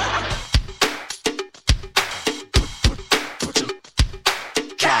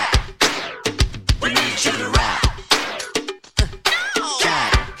 Cat, we need you to rap.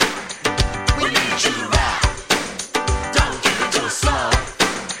 Cat, we need you to rap. Don't give it too slow.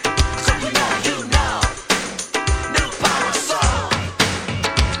 So you know, new power song.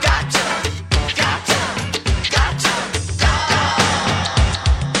 Gotcha, gotcha, gotcha, gotcha.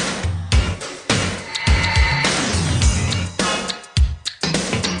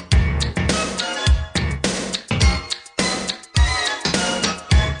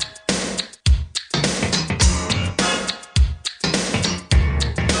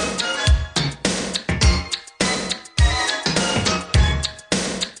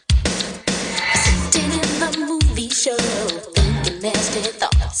 Sitting in the movie show, thinking nasty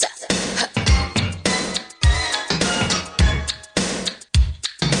thoughts.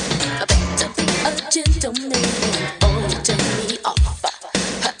 I better be a gentleman, or you turn me off.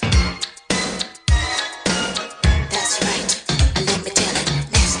 That's right, let me tell it,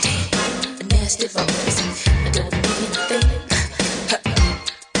 nasty, nasty voice. I don't mean a thing.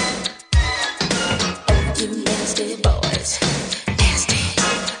 Oh, you nasty boys, nasty,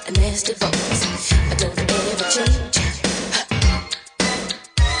 nasty voice. I don't ever change.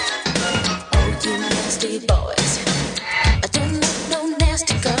 Oh, you nasty boys. I don't like no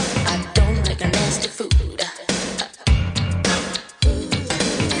nasty girl. I don't like a nasty food. Ooh,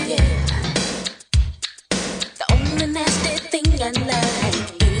 yeah. The only nasty thing I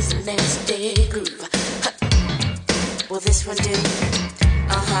like is a nasty groove. Will this one do?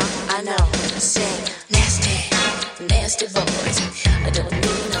 I know. Sing nasty, nasty boys. I don't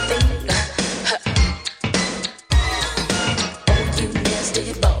mean a thing. Oh, you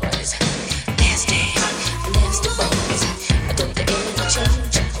nasty boys, nasty, nasty boys. I don't ever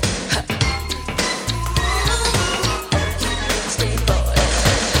change. Oh, you nasty boys.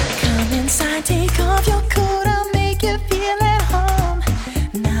 Come inside, take off your coat, I'll make you feel at home.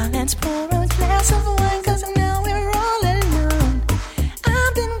 Now let's pour a glass of wine, 'cause now we're all alone.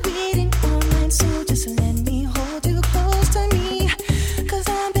 I've been waiting all night, so just let me hold you close to me. 'Cause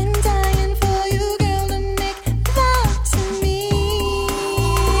I've been dying for you, girl, to make love to me.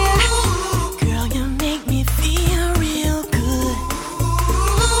 Girl, you make me feel real good.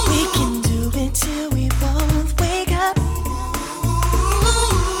 We can do it till we both wake up.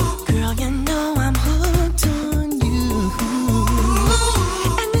 Girl, you know I'm hooked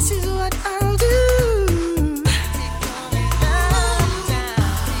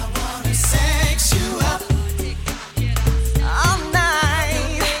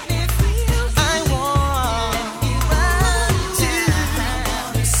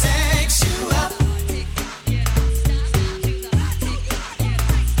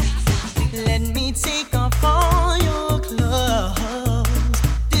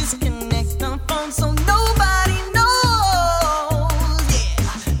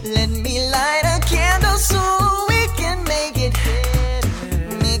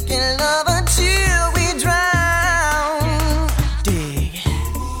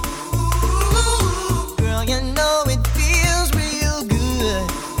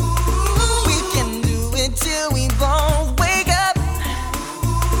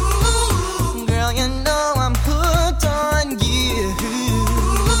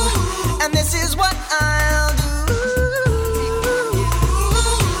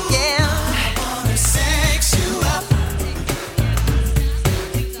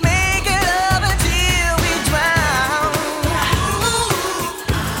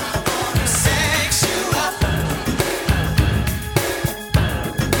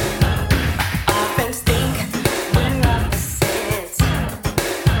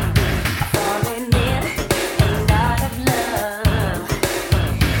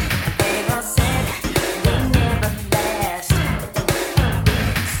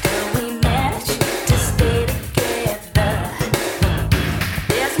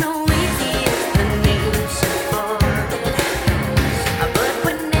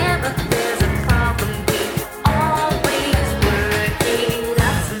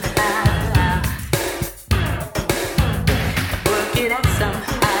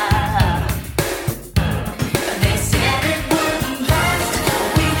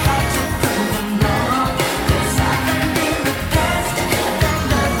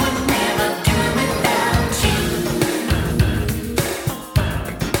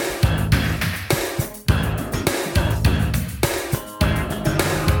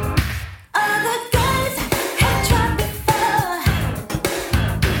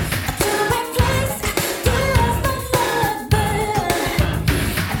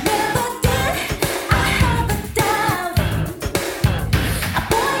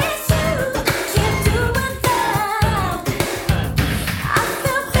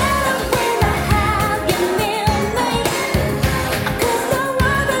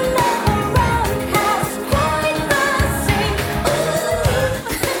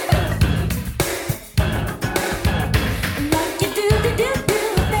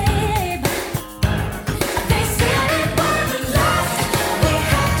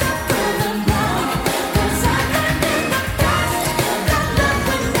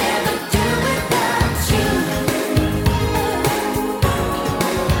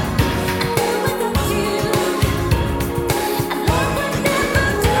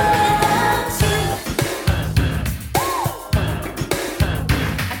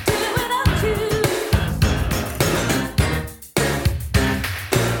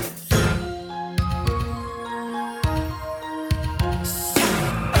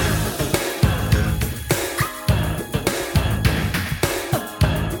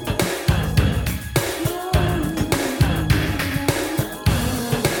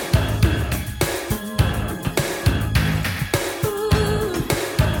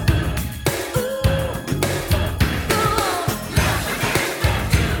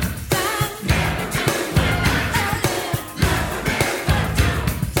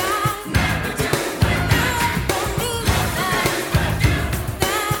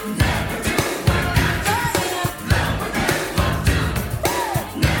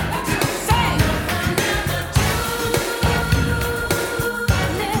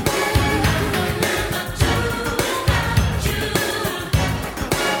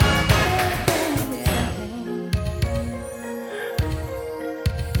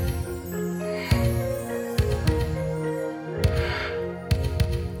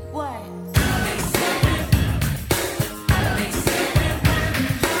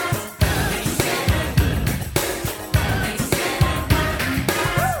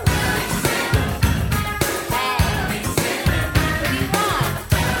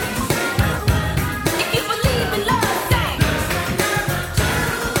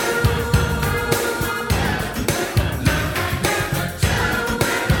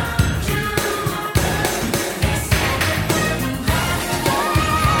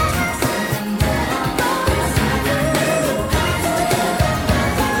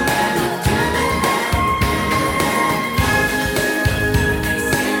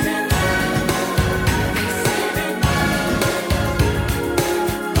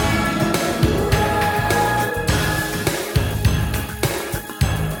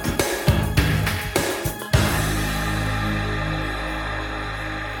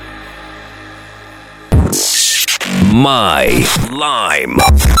My Lime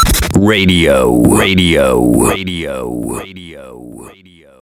Radio. Radio. Radio. Radio.